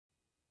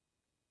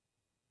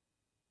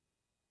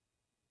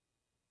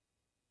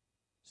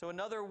So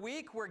another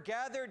week, we're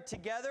gathered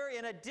together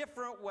in a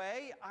different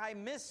way. I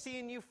miss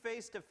seeing you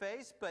face to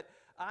face, but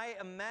I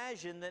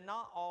imagine that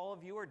not all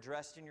of you are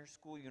dressed in your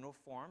school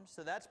uniforms,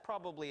 so that's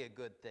probably a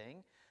good thing.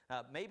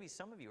 Maybe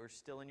some of you are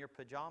still in your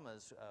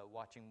pajamas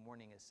watching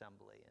morning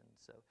assembly, and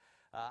so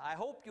I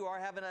hope you are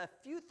having a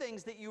few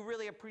things that you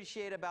really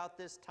appreciate about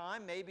this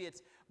time. Maybe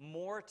it's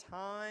more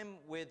time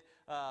with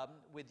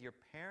your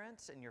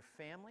parents and your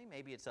family.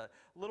 Maybe it's a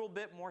little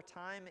bit more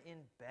time in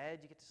bed.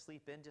 You get to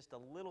sleep in just a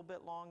little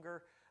bit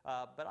longer.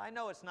 But I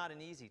know it's not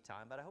an easy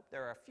time, but I hope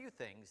there are a few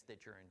things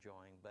that you're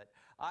enjoying. But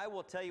I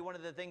will tell you one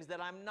of the things that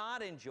I'm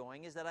not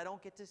enjoying is that I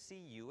don't get to see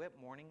you at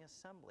morning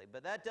assembly.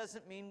 But that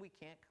doesn't mean we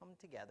can't come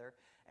together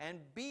and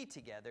be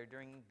together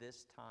during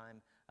this time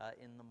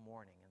in the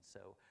morning. And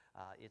so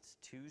it's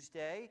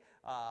Tuesday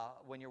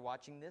when you're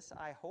watching this,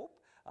 I hope.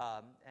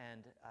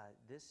 And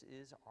this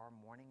is our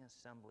morning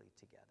assembly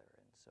together.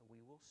 And so we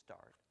will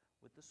start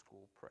with the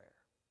school prayer.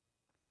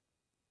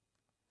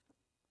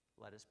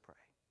 Let us pray.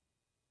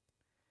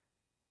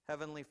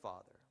 Heavenly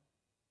Father,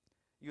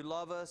 you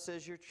love us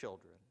as your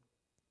children.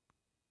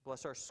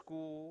 Bless our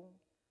school,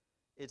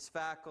 its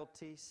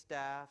faculty,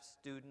 staff,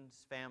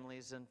 students,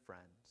 families, and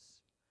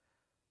friends.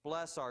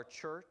 Bless our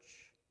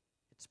church,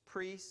 its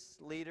priests,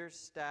 leaders,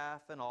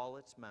 staff, and all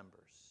its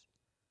members.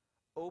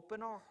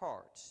 Open our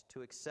hearts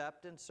to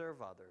accept and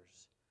serve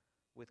others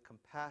with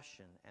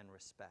compassion and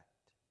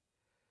respect.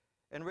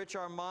 Enrich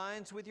our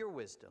minds with your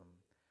wisdom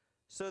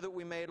so that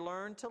we may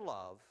learn to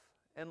love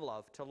and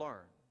love to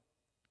learn.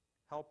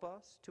 Help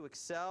us to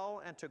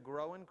excel and to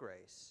grow in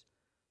grace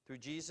through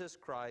Jesus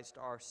Christ,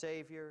 our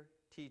Savior,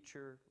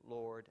 teacher,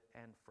 Lord,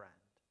 and friend.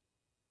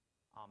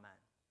 Amen.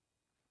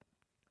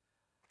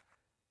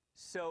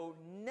 So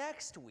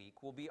next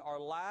week will be our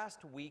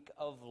last week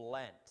of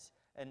Lent,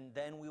 and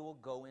then we will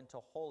go into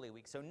Holy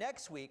Week. So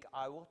next week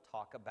I will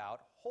talk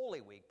about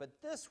Holy Week, but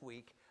this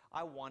week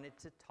I wanted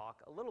to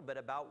talk a little bit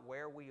about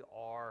where we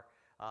are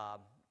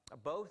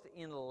both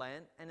in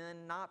Lent and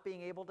then not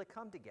being able to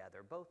come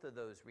together, both of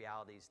those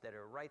realities that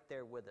are right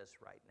there with us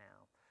right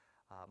now.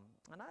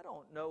 And I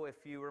don't know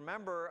if you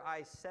remember,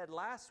 I said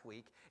last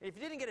week, if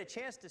you didn't get a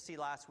chance to see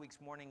last week's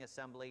morning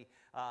assembly,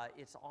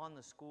 it's on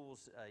the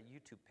school's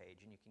YouTube page,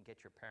 and you can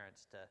get your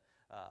parents to,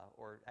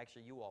 or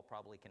actually you all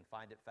probably can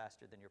find it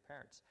faster than your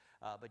parents,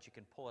 but you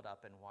can pull it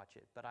up and watch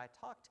it. But I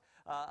talked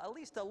at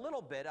least a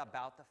little bit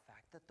about the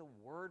fact that the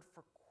word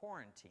for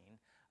quarantine,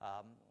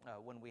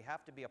 when we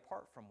have to be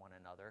apart from one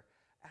another,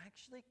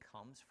 actually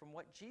comes from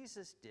what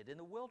Jesus did in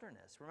the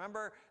wilderness.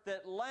 Remember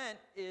that Lent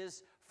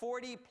is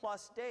 40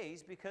 plus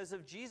days because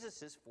of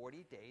Jesus'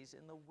 40 days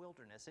in the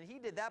wilderness. And he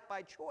did that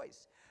by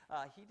choice.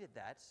 He did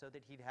that so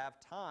that he'd have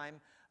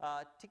time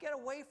to get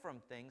away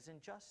from things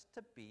and just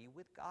to be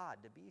with God,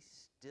 to be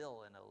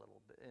still in a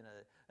little bit,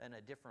 in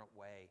a different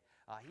way.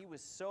 He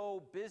was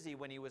so busy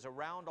when he was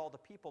around all the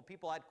people.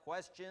 People had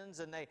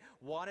questions and they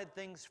wanted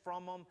things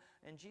from him.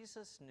 And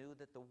Jesus knew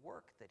that the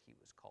work that he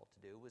was called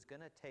to do was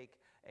going to take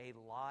a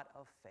lot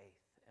of faith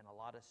and a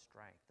lot of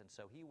strength. And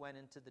so he went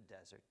into the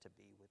desert to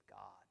be with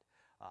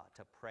God,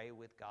 to pray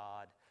with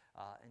God,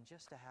 and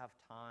just to have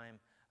time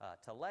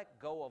to let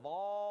go of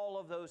all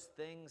of those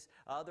things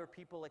other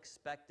people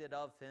expected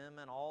of him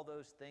and all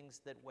those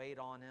things that weighed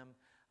on him.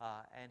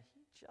 And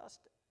he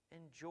just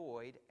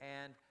enjoyed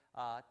and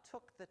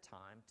took the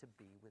time to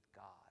be with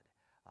God.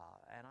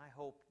 And I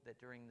hope that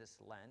during this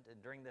Lent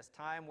and during this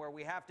time where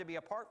we have to be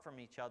apart from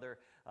each other,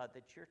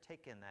 that you're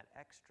taking that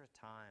extra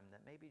time, that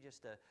maybe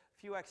just a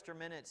few extra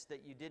minutes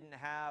that you didn't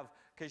have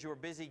because you were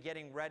busy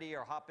getting ready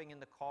or hopping in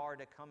the car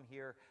to come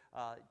here,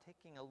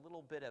 taking a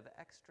little bit of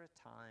extra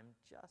time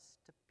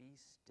just to be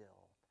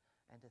still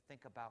and to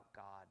think about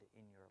God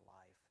in your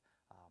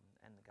life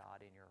and God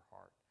in your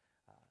heart.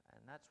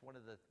 And that's one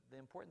of the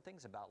important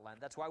things about Lent.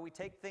 That's why we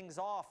take things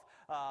off,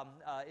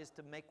 is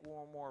to make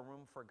more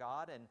room for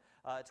God. And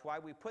it's why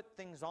we put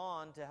things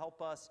on to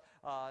help us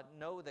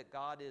know that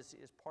God is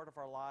part of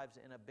our lives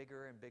in a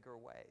bigger and bigger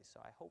way.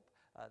 So I hope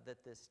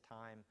that this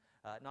time,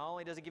 not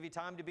only does it give you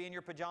time to be in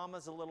your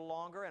pajamas a little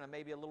longer and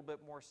maybe a little bit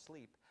more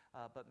sleep,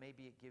 but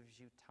maybe it gives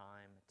you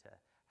time to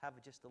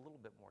have just a little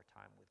bit more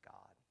time with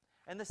God.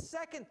 And the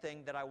second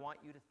thing that I want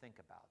you to think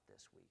about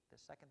this week, the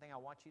second thing I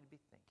want you to be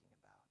thinking about,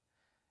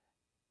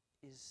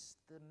 is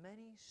the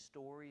many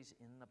stories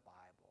in the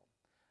Bible,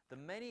 the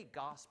many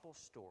gospel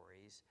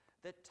stories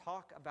that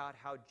talk about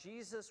how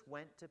Jesus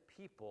went to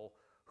people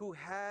who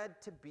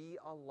had to be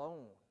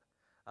alone.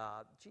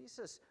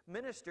 Jesus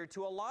ministered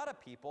to a lot of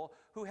people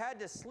who had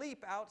to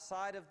sleep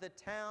outside of the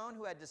town,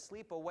 who had to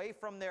sleep away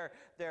from their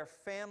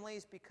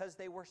families because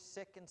they were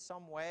sick in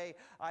some way.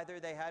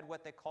 Either they had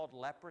what they called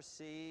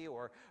leprosy,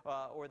 or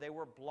they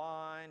were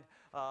blind,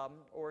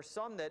 or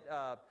some that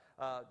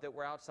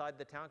were outside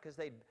the town because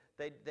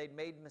they'd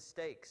made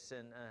mistakes,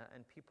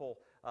 and people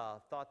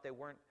thought they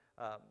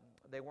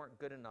weren't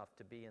good enough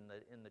to be in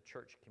the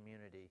church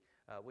community,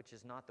 which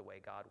is not the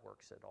way God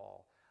works at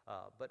all.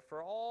 But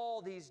for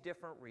all these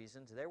different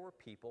reasons, there were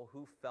people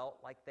who felt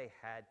like they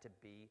had to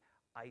be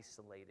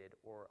isolated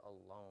or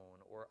alone,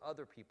 or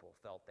other people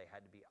felt they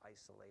had to be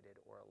isolated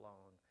or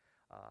alone.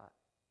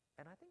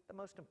 And I think the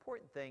most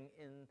important thing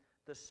in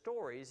the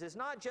stories is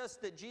not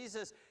just that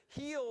Jesus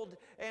healed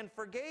and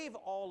forgave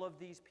all of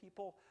these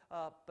people,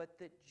 but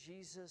that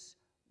Jesus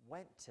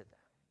went to them,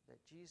 that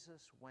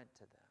Jesus went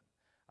to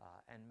them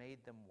and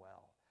made them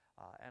well.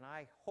 And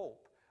I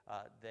hope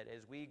that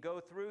as we go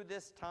through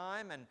this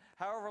time and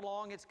however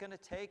long it's going to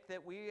take,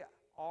 that we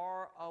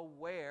are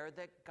aware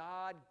that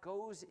God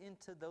goes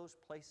into those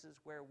places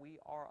where we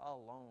are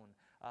alone,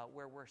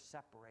 where we're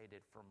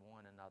separated from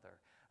one another.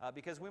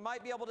 Because we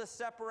might be able to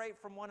separate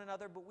from one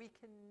another, but we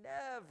can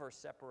never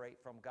separate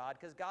from God,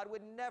 because God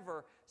would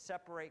never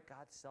separate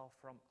God's self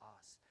from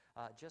us.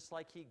 Just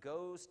like he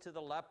goes to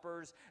the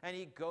lepers, and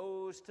he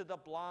goes to the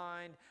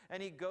blind,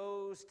 and he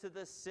goes to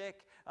the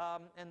sick,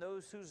 and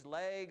those whose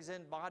legs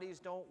and bodies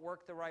don't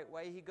work the right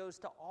way, he goes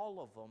to all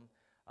of them,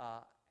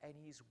 and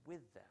he's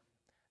with them.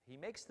 He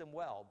makes them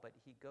well, but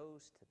he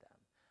goes to them.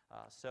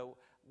 So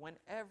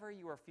whenever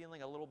you are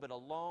feeling a little bit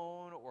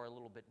alone or a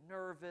little bit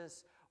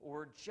nervous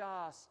or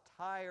just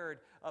tired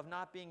of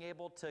not being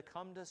able to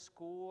come to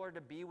school or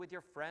to be with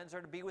your friends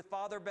or to be with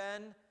Father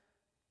Ben,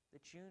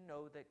 that you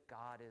know that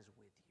God is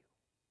with you.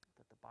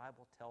 That the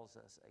Bible tells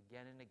us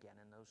again and again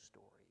in those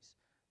stories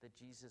that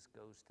Jesus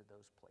goes to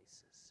those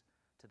places,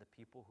 to the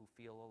people who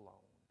feel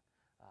alone.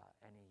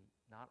 And he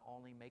not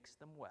only makes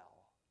them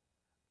well,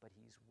 but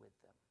he's with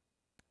them.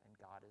 And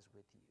God is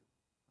with you.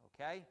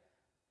 Okay?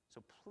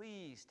 So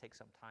please take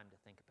some time to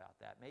think about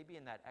that. Maybe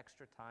in that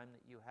extra time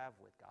that you have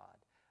with God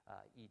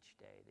each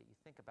day, that you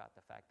think about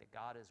the fact that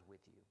God is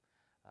with you.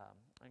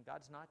 And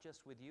God's not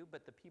just with you,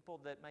 but the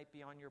people that might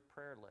be on your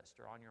prayer list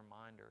or on your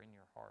mind or in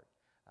your heart,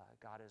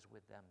 God is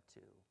with them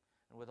too.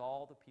 And with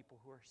all the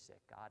people who are sick,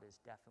 God is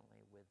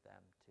definitely with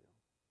them too.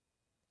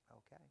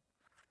 Okay?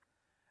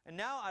 And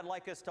now I'd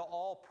like us to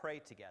all pray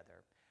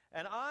together.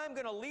 And I'm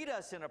going to lead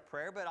us in a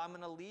prayer, but I'm going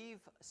to leave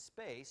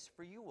space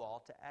for you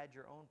all to add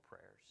your own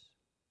prayers.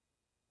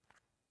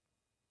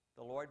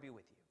 The Lord be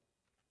with you,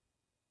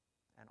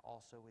 and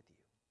also with you.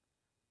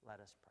 Let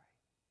us pray.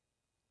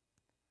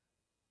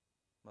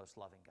 Most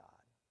loving God,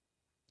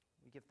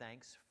 we give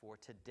thanks for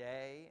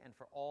today and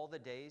for all the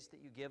days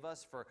that you give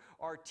us, for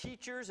our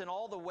teachers and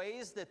all the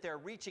ways that they're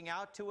reaching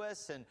out to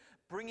us and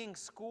bringing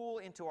school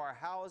into our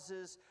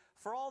houses,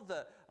 for all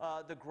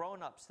the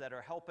grown-ups that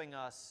are helping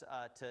us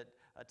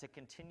to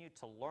continue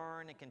to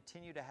learn and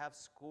continue to have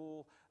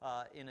school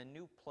in a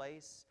new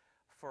place,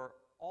 for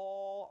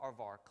all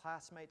of our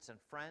classmates and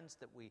friends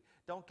that we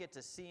don't get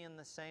to see in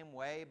the same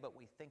way, but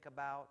we think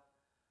about.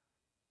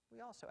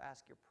 We also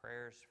ask your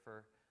prayers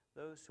for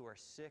those who are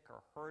sick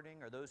or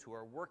hurting, or those who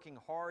are working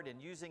hard and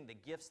using the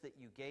gifts that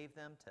you gave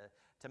them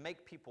to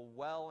make people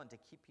well and to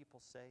keep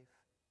people safe.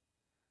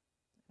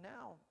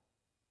 Now,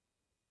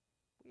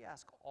 we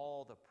ask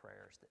all the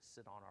prayers that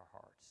sit on our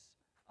hearts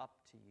up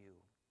to you.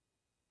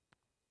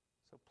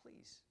 So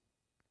please,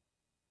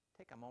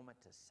 take a moment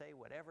to say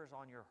whatever's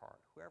on your heart,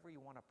 whoever you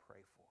want to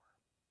pray for.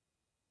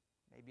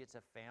 Maybe it's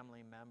a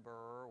family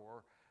member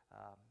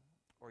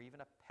or even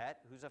a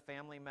pet who's a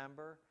family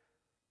member.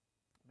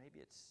 Maybe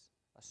it's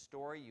a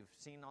story you've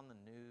seen on the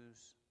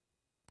news.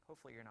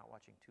 Hopefully you're not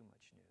watching too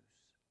much news.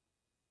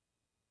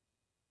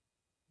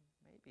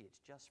 Maybe it's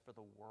just for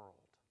the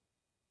world.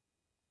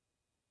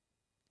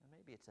 And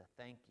maybe it's a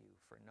thank you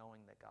for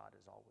knowing that God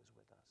is always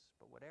with us.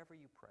 But whatever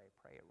you pray,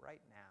 pray it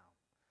right now.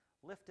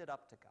 Lift it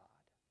up to God.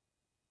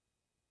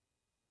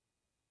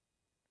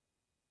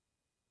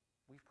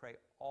 We pray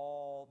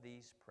all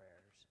these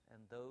prayers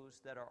and those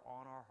that are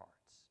on our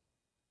hearts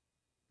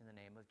in the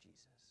name of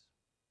Jesus.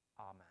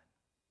 Amen.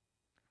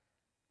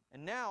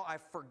 And now I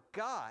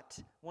forgot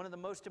one of the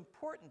most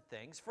important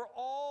things for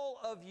all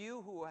of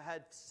you who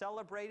had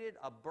celebrated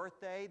a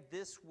birthday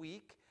this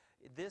week,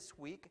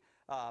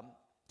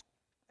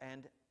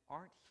 and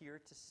aren't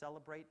here to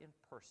celebrate in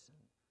person.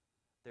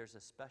 There's a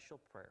special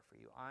prayer for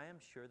you. I am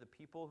sure the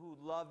people who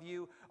love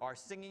you are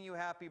singing you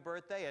happy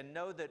birthday and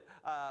know that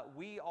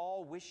we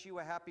all wish you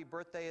a happy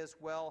birthday as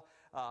well.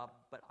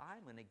 But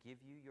I'm going to give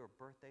you your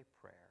birthday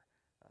prayer.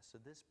 So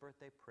this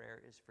birthday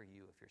prayer is for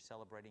you if you're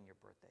celebrating your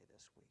birthday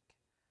this week.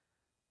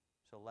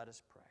 So let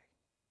us pray.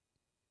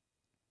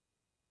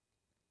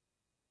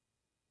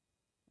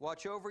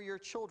 Watch over your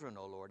children,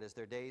 O Lord, as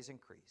their days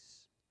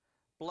increase.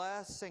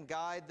 Bless and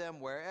guide them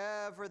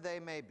wherever they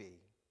may be.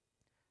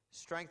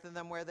 Strengthen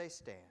them where they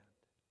stand.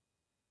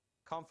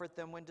 Comfort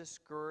them when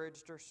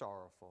discouraged or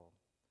sorrowful.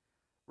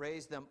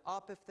 Raise them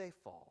up if they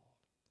fall.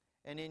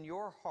 And in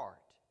your heart,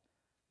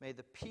 may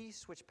the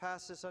peace which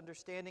passes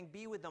understanding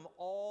be with them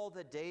all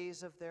the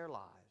days of their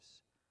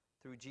lives.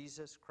 Through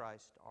Jesus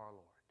Christ our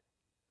Lord.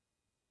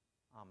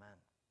 Amen.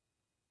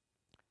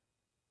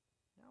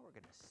 Now we're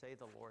going to say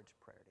the Lord's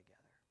Prayer together.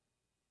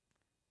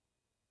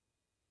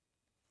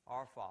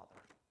 Our Father,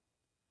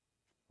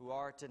 who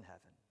art in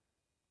heaven,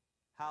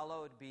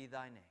 hallowed be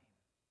thy name.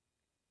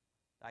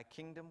 Thy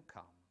kingdom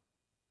come,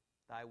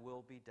 thy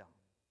will be done,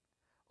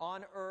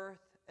 on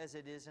earth as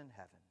it is in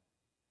heaven.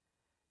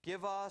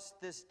 Give us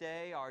this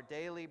day our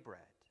daily bread,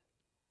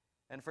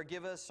 And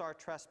forgive us our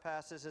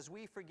trespasses as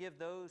we forgive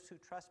those who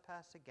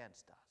trespass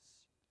against us.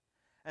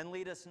 And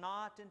lead us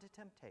not into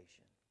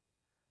temptation,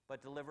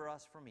 but deliver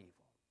us from evil.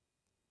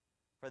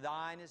 For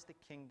thine is the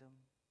kingdom,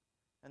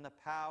 and the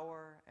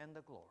power, and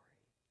the glory,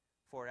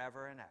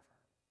 forever and ever.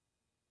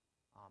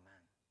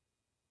 Amen.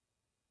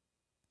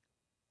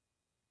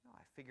 Now,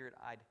 I figured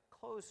I'd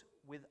close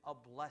with a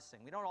blessing.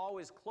 We don't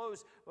always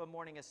close a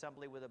morning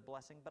assembly with a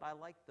blessing, but I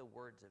like the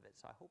words of it,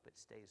 so I hope it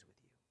stays with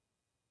you.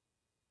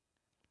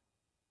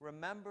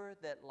 Remember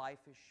that life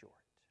is short,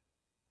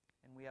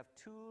 and we have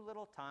too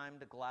little time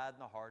to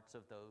gladden the hearts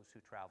of those who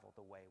traveled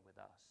away with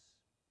us.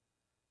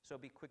 So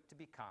be quick to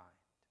be kind,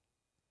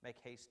 make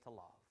haste to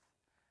love,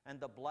 and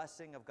the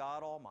blessing of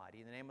God Almighty,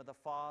 in the name of the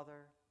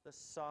Father, the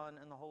Son,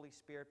 and the Holy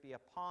Spirit, be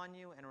upon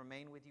you and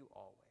remain with you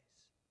always.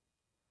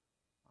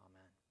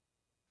 Amen.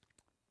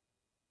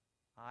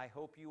 I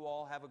hope you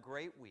all have a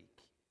great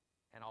week,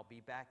 and I'll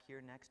be back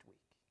here next week.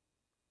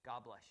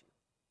 God bless you.